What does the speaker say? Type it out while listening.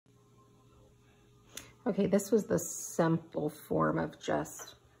Okay, this was the simple form of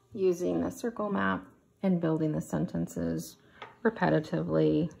just using the circle map and building the sentences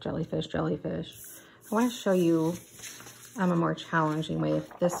repetitively. Jellyfish, jellyfish. I want to show you a more challenging way.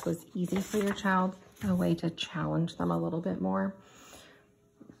 If this was easy for your child, a way to challenge them a little bit more.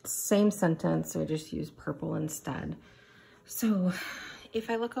 Same sentence, so I just use purple instead. So if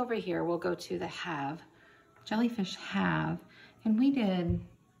I look over here, we'll go to the have. Jellyfish have, and we did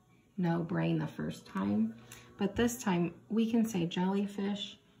no brain the first time, but this time we can say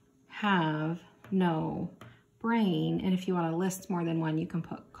jellyfish have no brain. And if you want to list more than one, you can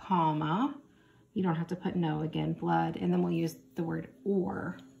put comma. You don't have to put no again, blood, and then we'll use the word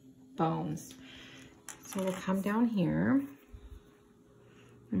or bones. So we'll come down here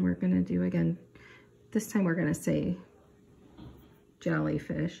and we're going to do again, this time we're going to say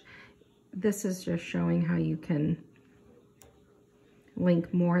jellyfish. This is just showing how you can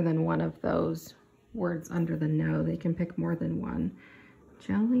link more than one of those words under the no. They can pick more than one.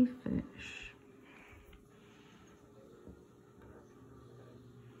 Jellyfish.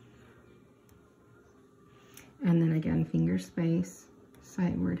 And then again, finger space,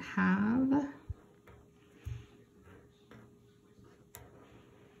 sight word have.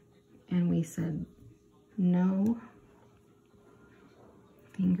 And we said no,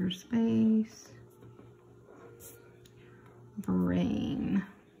 finger space, brain.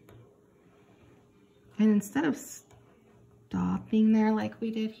 And instead of stopping there like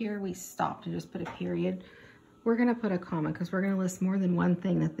we did here, we stopped and just put a period. We're going to put a comma because we're going to list more than one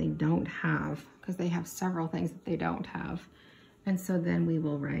thing that they don't have, because they have several things that they don't have. And so then we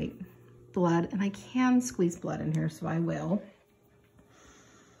will write blood, and I can squeeze blood in here, so I will.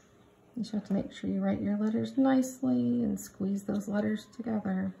 You just have to make sure you write your letters nicely and squeeze those letters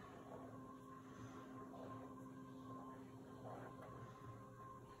together.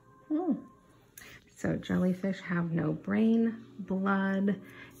 So jellyfish have no brain, blood,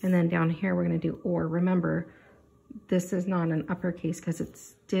 and then down here we're going to do or. Remember, this is not an uppercase because it's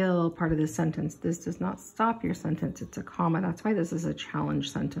still part of the sentence. This does not stop your sentence. It's a comma. That's why this is a challenge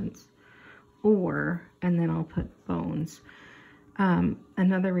sentence. Or, and then I'll put bones.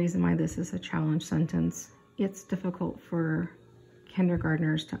 Another reason why this is a challenge sentence, it's difficult for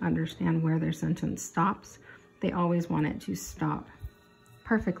kindergartners to understand where their sentence stops. They always want it to stop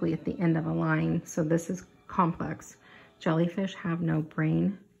perfectly at the end of a line. So this is complex. Jellyfish have no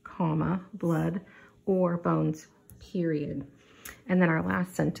brain, comma, blood, or bones, period. And then our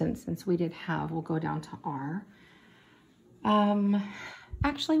last sentence, since we did have, we'll go down to R.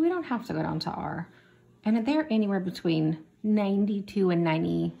 Actually, we don't have to go down to R. And they're anywhere between 92 and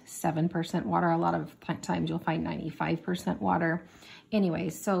 97% water. A lot of times you'll find 95% water.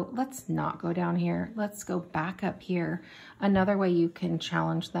 Anyways, so let's not go down here. Let's go back up here. Another way you can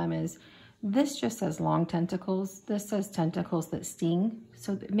challenge them is, this just says long tentacles. This says tentacles that sting.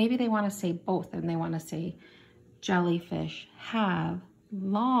 So maybe they want to say both, and they want to say jellyfish have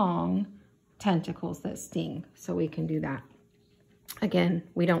long tentacles that sting. So we can do that. Again,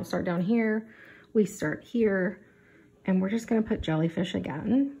 we don't start down here. We start here, and we're just going to put jellyfish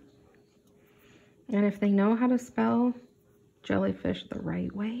again. And if they know how to spell jellyfish the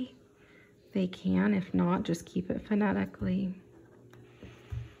right way, they can. If not, just keep it phonetically.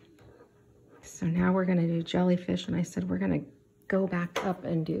 So now we're going to do jellyfish, and I said we're going to go back up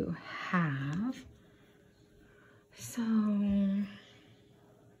and do have. So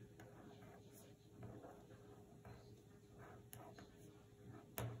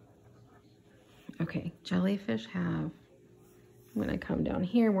okay, jellyfish have. I'm going to come down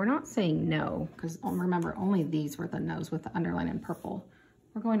here. We're not saying no, because remember, only these were the no's with the underline in purple.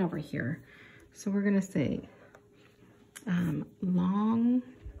 We're going over here. So we're going to say long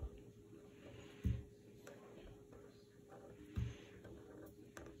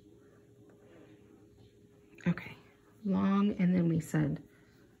long, and then we said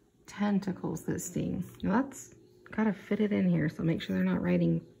tentacles that sting. Now that's got to fit it in here, so make sure they're not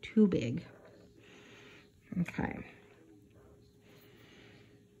writing too big. Okay.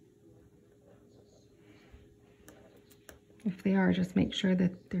 If they are, just make sure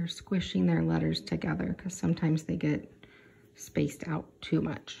that they're squishing their letters together, because sometimes they get spaced out too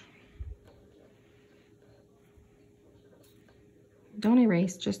much. Don't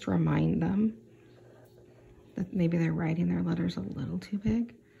erase, just remind them that maybe they're writing their letters a little too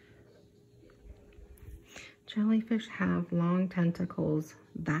big. Jellyfish have long tentacles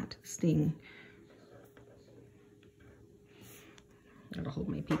that sting. I gotta hold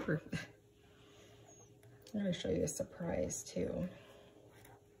my paper. I'm gonna show you a surprise too.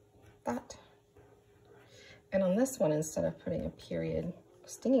 That. And on this one, instead of putting a period,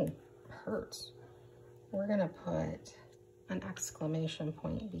 stinging hurts. we're gonna put an exclamation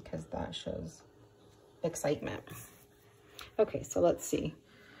point because that shows excitement. Okay, so let's see.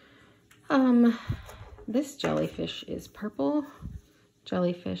 This jellyfish is purple.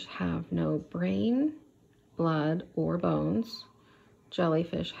 Jellyfish have no brain, blood, or bones.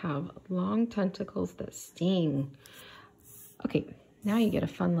 Jellyfish have long tentacles that sting. Okay, now you get a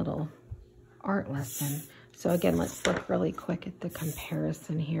fun little art lesson. So again, let's look really quick at the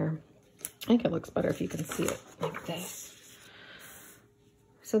comparison here. I think it looks better if you can see it like this.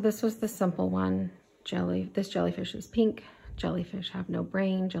 So this was the simple one. This jellyfish is pink. Jellyfish have no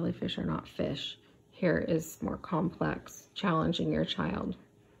brain. Jellyfish are not fish. Here is more complex, challenging your child.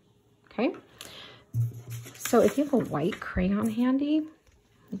 Okay. So if you have a white crayon handy,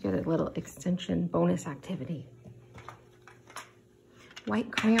 you get a little extension bonus activity.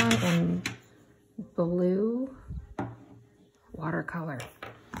 White crayon and blue watercolor.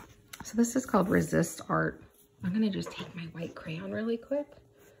 So this is called Resist Art. I'm gonna just take my white crayon really quick.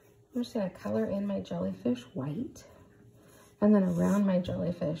 I'm just gonna color in my jellyfish white. And then around my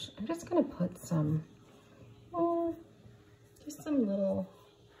jellyfish, I'm just gonna put some, just some little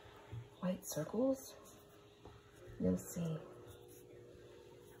white circles. You'll see.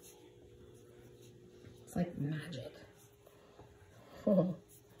 It's like magic.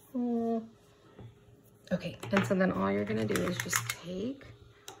 Okay, and so then all you're gonna do is just take,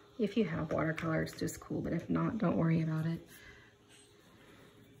 if you have watercolor, it's just cool, but if not, don't worry about it.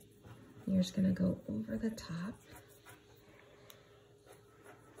 You're just gonna go over the top.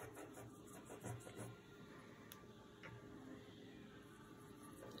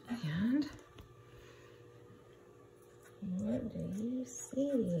 And what do you see?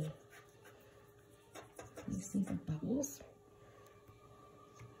 You see the bubbles?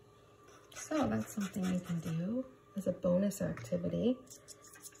 So that's something you can do as a bonus activity,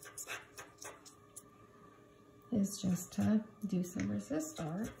 is just to do some resist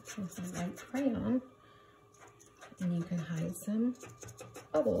art with a white crayon, and you can hide some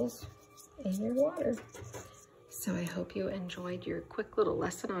bubbles in your water. So I hope you enjoyed your quick little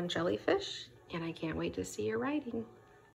lesson on jellyfish, and I can't wait to see your writing.